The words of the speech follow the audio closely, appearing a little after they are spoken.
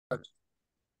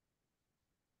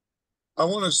I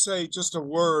want to say just a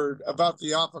word about the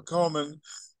Afikoman.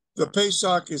 The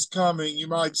Pesach is coming. You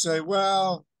might say,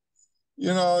 well,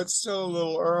 it's still a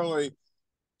little early.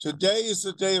 Today is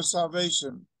the day of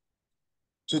salvation.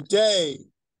 Today,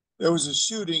 there was a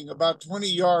shooting about 20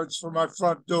 yards from my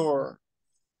front door.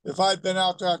 If I'd been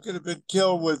out there, I could have been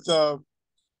killed with the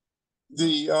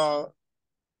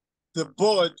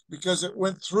bullet, because it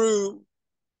went through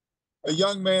a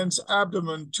young man's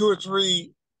abdomen, 2 or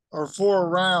 3 or 4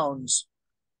 rounds.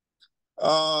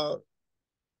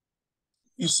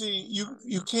 You see,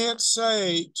 you can't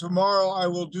say tomorrow I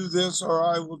will do this or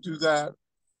I will do that.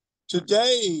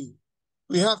 Today,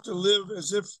 we have to live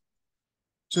as if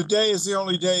today is the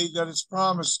only day that is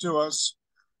promised to us,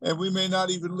 and we may not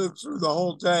even live through the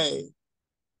whole day.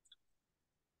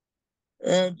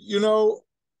 And,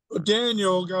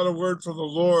 Daniel got a word from the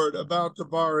Lord about the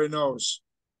Bar Enosh.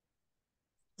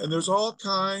 And there's all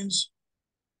kinds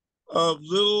of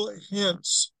little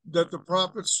hints that the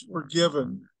prophets were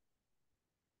given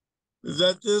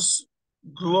that this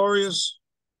glorious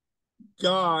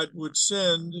God would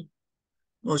send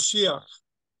HaMoshiach,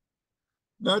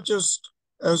 not just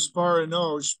as Bar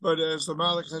Enosh, but as the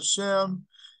Melech Hashem.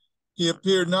 He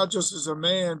appeared not just as a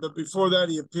man, but before that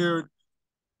he appeared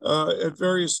at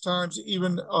various times,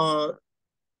 even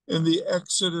in the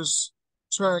Exodus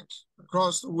trek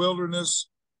across the wilderness,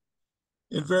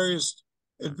 in various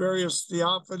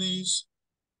theophanies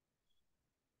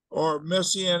or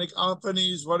messianic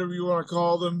ophanies, whatever you want to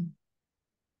call them.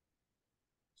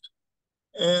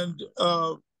 And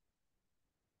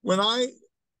when I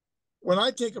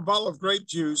take a bottle of grape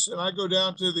juice and I go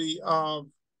down to the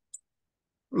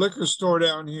liquor store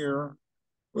down here,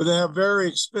 where they have very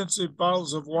expensive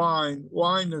bottles of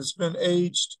wine that's been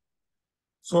aged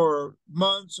for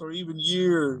months or even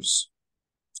years,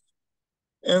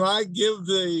 and I give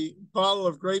the bottle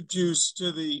of grape juice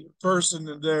to the person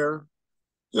in there,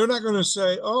 they're not going to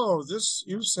say, oh,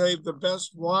 you saved the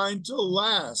best wine till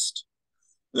last.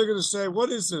 They're going to say, what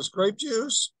is this, grape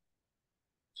juice?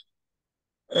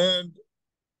 And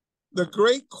the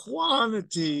great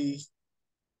quantity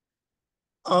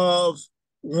of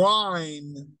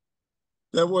wine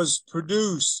that was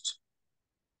produced,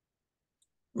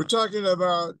 we're talking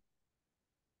about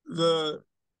the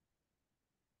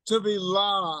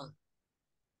Tevilah,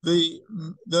 the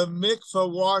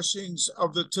mikvah washings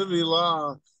of the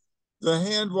Tevilah, the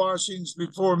hand washings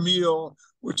before meal.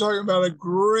 We're talking about a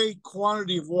great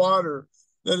quantity of water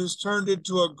that is turned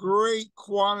into a great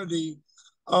quantity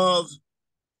of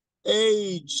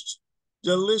aged,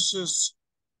 delicious,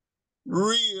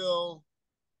 real,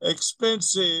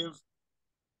 expensive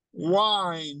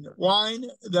wine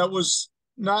that was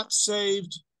not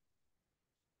saved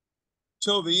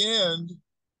till the end,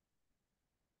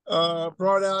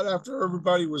 brought out after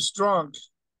everybody was drunk,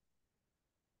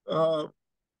 but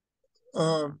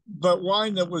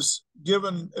wine that was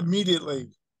given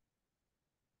immediately.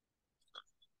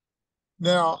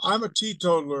 Now, I'm a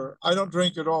teetotaler. I don't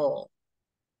drink at all.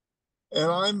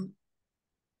 And I'm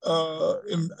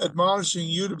admonishing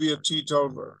you to be a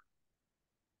teetotaler.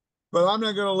 But I'm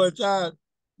not going to let that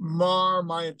mar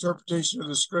my interpretation of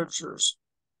the scriptures.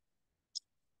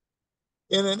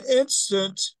 In an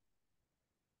instant,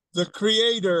 the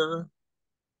Creator,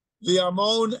 the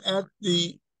Amon at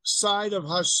the side of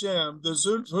Hashem, the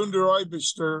Zunfunder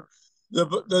Eibishter,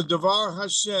 the Devar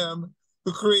Hashem,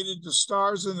 who created the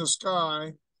stars in the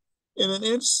sky, in an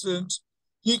instant,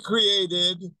 he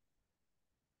created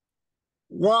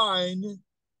wine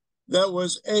that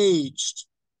was aged.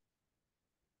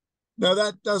 Now,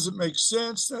 that doesn't make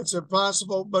sense. That's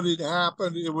impossible, but it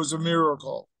happened. It was a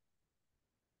miracle.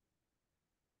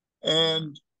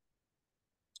 And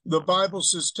the Bible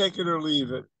says, take it or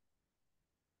leave it.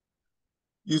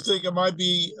 You think it might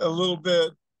be a little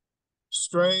bit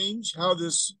strange how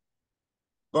this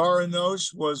Bar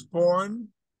Enosh was born,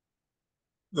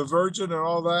 the virgin and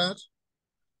all that?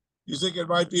 You think it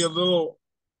might be a little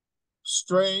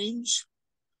strange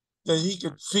that he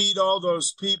could feed all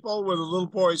those people with a little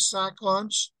boy's sack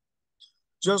lunch,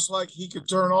 just like he could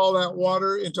turn all that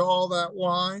water into all that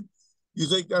wine? You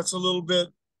think that's a little bit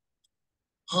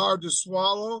hard to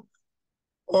swallow?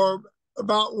 Or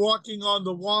about walking on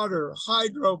the water,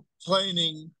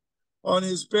 hydroplaning on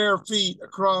his bare feet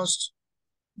across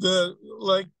the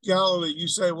Lake Galilee? You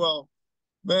say, well,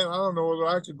 man, I don't know whether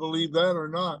I could believe that or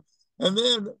not. And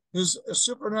then his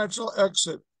supernatural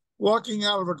exit, walking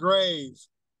out of a grave.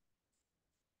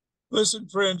 Listen,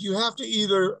 friend, you have to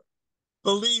either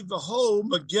believe the whole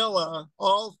Megillah,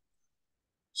 all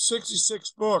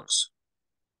 66 books,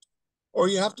 or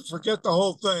you have to forget the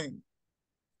whole thing.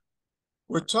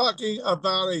 We're talking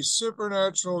about a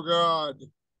supernatural God.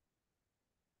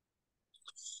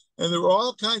 And there were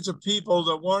all kinds of people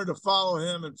that wanted to follow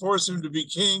him and force him to be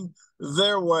king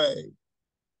their way.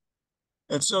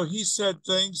 And so he said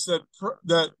things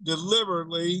that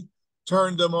deliberately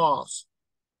turned them off.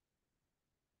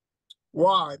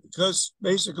 Why? Because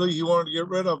basically he wanted to get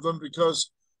rid of them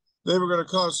because they were going to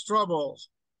cause trouble.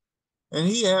 And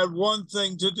he had one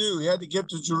thing to do. He had to get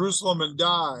to Jerusalem and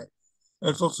die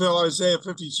and fulfill Isaiah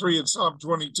 53 and Psalm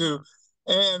 22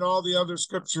 and all the other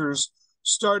scriptures,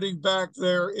 starting back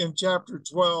there in chapter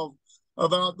 12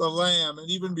 about the lamb.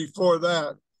 And even before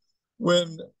that,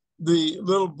 when the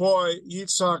little boy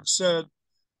Yitzhak said,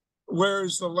 "Where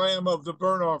is the lamb of the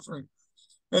burnt offering?"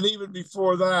 And even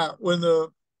before that, when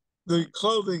the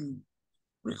clothing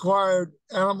required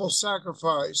animal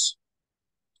sacrifice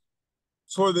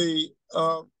for the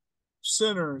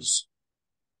sinners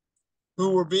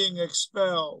who were being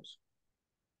expelled,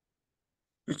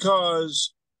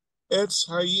 because Etz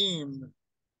Hayim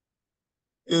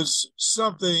is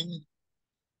something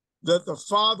that the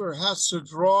Father has to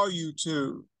draw you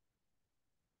to.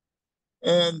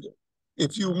 And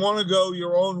if you want to go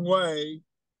your own way,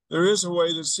 there is a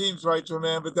way that seems right to a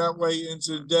man, but that way ends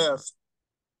in death.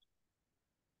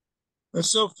 And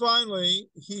so finally,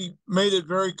 he made it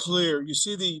very clear. You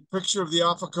see the picture of the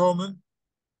Afikoman?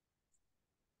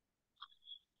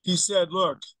 He said,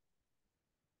 look,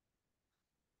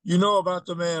 you know about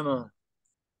the manna.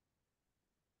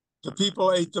 The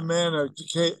people ate the manna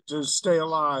to stay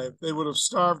alive. They would have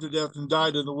starved to death and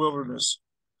died in the wilderness.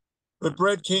 But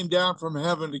bread came down from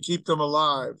heaven to keep them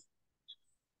alive.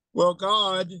 Well,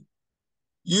 God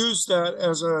used that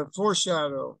as a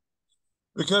foreshadow,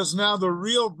 because now the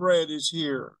real bread is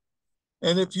here.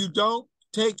 And if you don't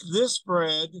take this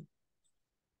bread,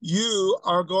 you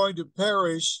are going to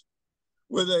perish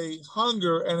with a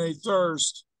hunger and a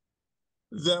thirst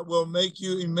that will make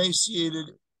you emaciated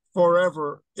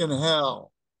forever in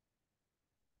hell.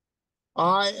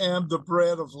 I am the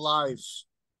bread of life.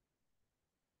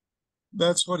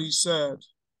 That's what he said.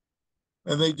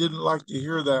 And they didn't like to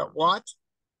hear that. What?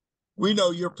 We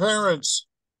know your parents.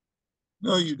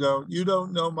 No, you don't. You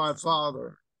don't know my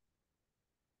father.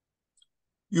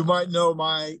 You might know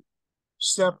my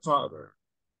stepfather,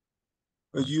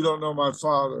 but you don't know my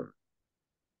father.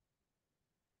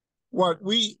 What?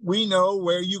 We know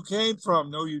where you came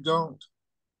from. No, you don't.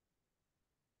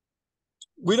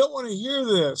 We don't want to hear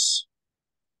this.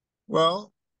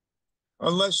 Well,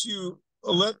 unless you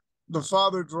let the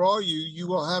Father draw you, you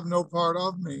will have no part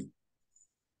of me.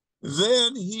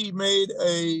 Then he made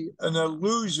an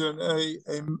allusion,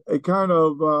 a kind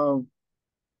of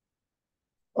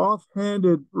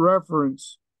offhanded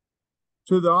reference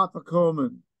to the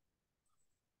Afikoman,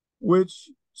 which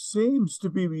seems to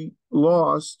be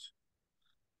lost,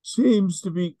 seems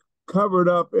to be covered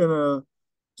up in a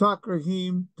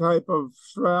takrahim type of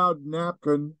shroud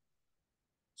napkin,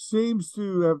 seems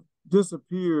to have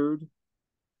disappeared.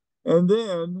 And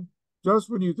then, just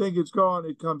when you think it's gone,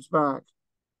 it comes back.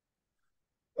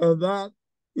 And that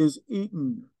is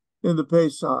eaten in the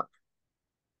Pesach.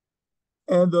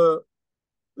 And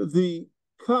the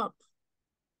cup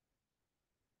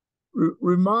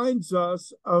reminds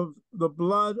us of the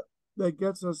blood that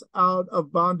gets us out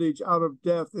of bondage, out of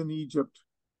death in Egypt.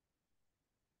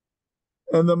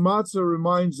 And the matzah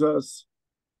reminds us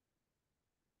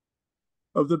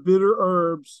of the bitter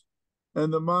herbs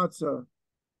and the matzah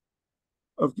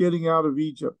of getting out of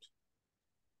Egypt.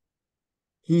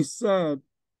 He said,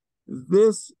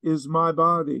 "This is my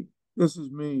body. This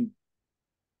is me.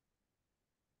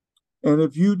 And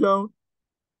if you don't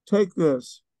take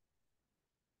this,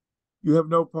 you have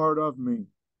no part of me."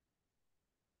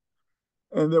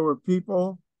 And there were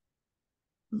people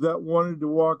that wanted to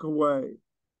walk away,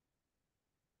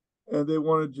 and they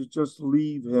wanted to just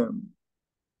leave him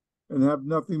and have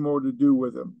nothing more to do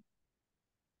with him.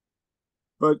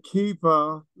 But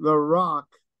Kippah, the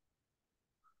rock,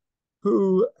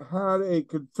 who had a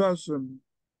confession,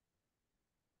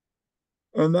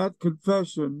 and that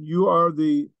confession, you are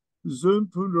the Zun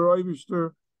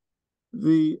Punderoibishter,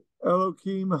 the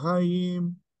Elohim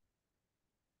Hayim,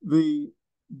 the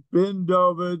Ben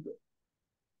David,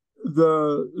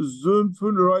 the Zun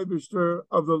Punderoibishter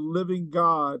of the living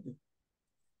God.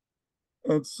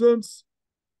 And since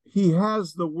he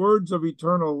has the words of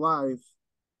eternal life,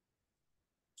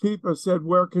 Kippah said,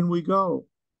 "Where can we go?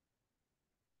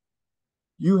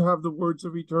 You have the words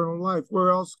of eternal life. Where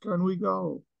else can we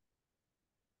go?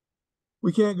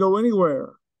 We can't go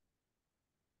anywhere.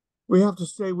 We have to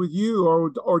stay with you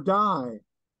or die.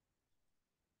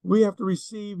 We have to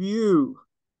receive you.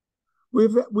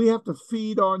 We have to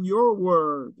feed on your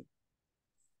word.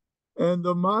 And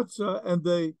the matzah and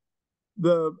the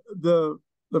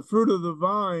fruit of the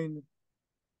vine,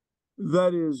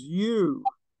 that is you.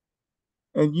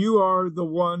 And you are the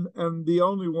one and the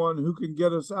only one who can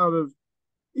get us out of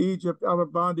Egypt, out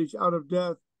of bondage, out of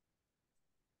death.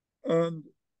 And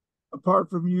apart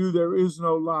from you, there is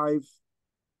no life.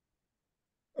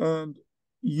 And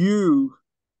you,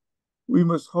 we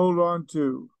must hold on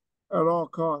to at all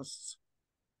costs.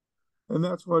 And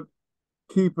that's what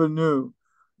keep anew.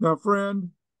 Now, friend,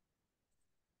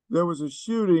 there was a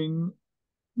shooting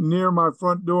near my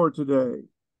front door today.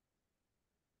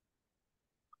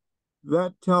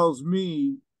 That tells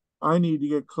me I need to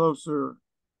get closer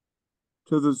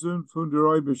to the Zun von der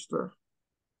Rebbe.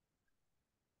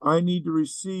 I need to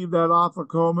receive that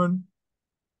Afikoman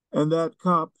and that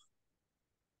cup,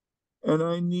 and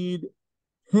I need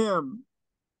him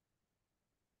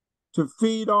to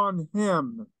feed on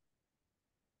him.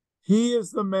 He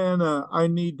is the manna I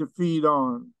need to feed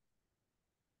on.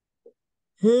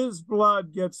 His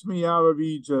blood gets me out of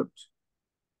Egypt.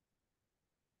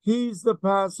 He's the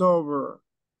Passover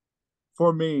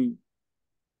for me,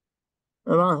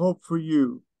 and I hope for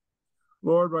you.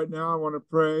 Lord, right now I want to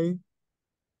pray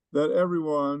that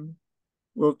everyone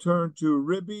will turn to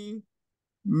Rebbe,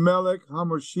 Melech,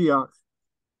 HaMoshiach,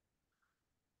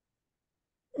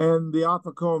 and the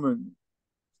Afikoman.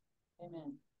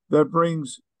 Amen. That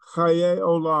brings Chaye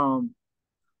Olam.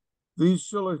 These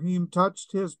Shulahim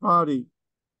touched his body.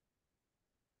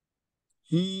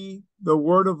 He, the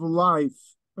word of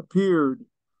life, appeared.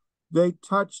 They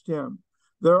touched him.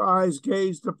 Their eyes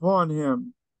gazed upon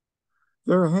him.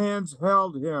 Their hands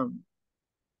held him.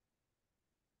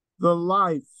 The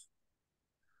life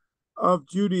of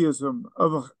Judaism,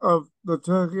 of the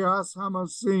Techias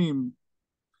Hamasim,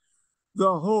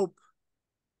 the hope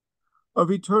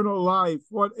of eternal life,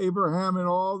 what Abraham and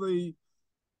all the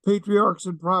patriarchs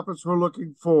and prophets were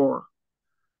looking for.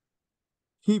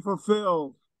 He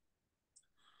fulfilled.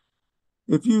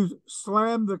 If you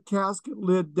slam the casket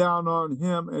lid down on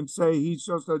him and say he's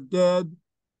just a dead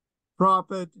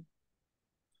prophet,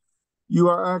 you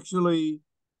are actually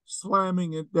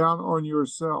slamming it down on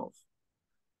yourself,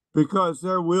 because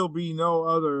there will be no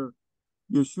other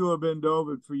Yeshua ben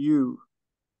David for you.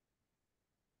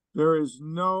 There is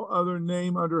no other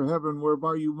name under heaven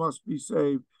whereby you must be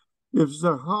saved. If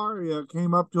Zechariah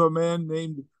came up to a man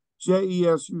named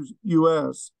Jesus,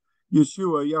 Yeshua,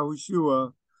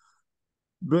 Yahushua,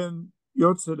 ben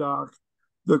Yotzadak,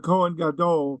 the Kohen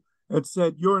Gadol, and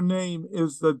said, your name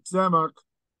is the Tzemach,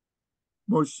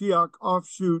 Moshiach,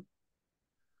 offshoot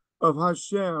of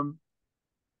Hashem.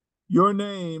 Your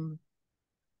name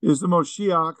is the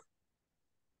Moshiach.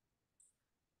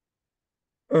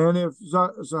 And if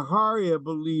Zechariah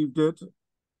believed it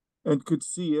and could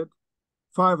see it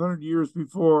 500 years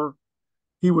before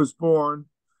he was born,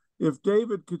 if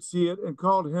David could see it and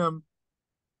called him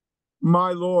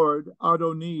my Lord,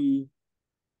 Adoni,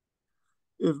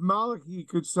 if Malachi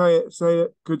could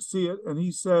could see it, and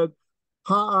he said,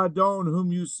 Ha-Adon,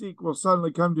 whom you seek, will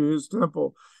suddenly come to his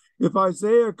temple. If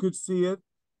Isaiah could see it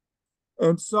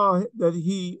and saw that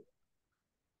he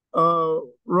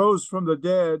rose from the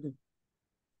dead,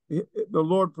 the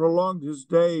Lord prolonged his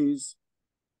days.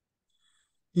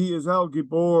 He is El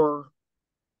Gibor.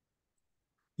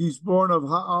 He's born of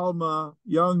Ha'alma,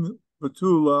 young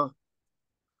Betula.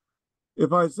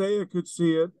 If Isaiah could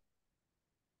see it,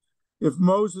 if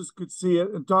Moses could see it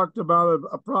and talked about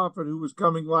a prophet who was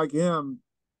coming like him,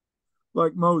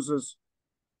 like Moses,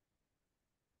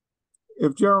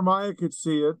 if Jeremiah could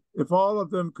see it, if all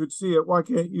of them could see it, why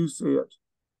can't you see it?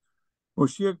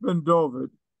 Moshiach ben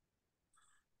David,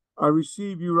 I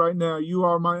receive you right now. You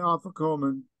are my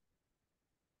Afikoman.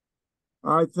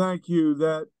 I thank you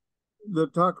that the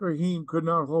Takrahim could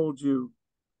not hold you,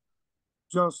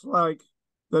 just like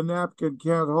the napkin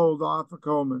can't hold the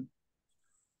Afikoman.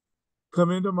 Come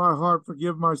into my heart,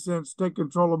 forgive my sins, take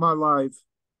control of my life,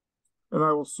 and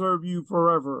I will serve you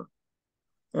forever.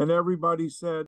 And everybody said,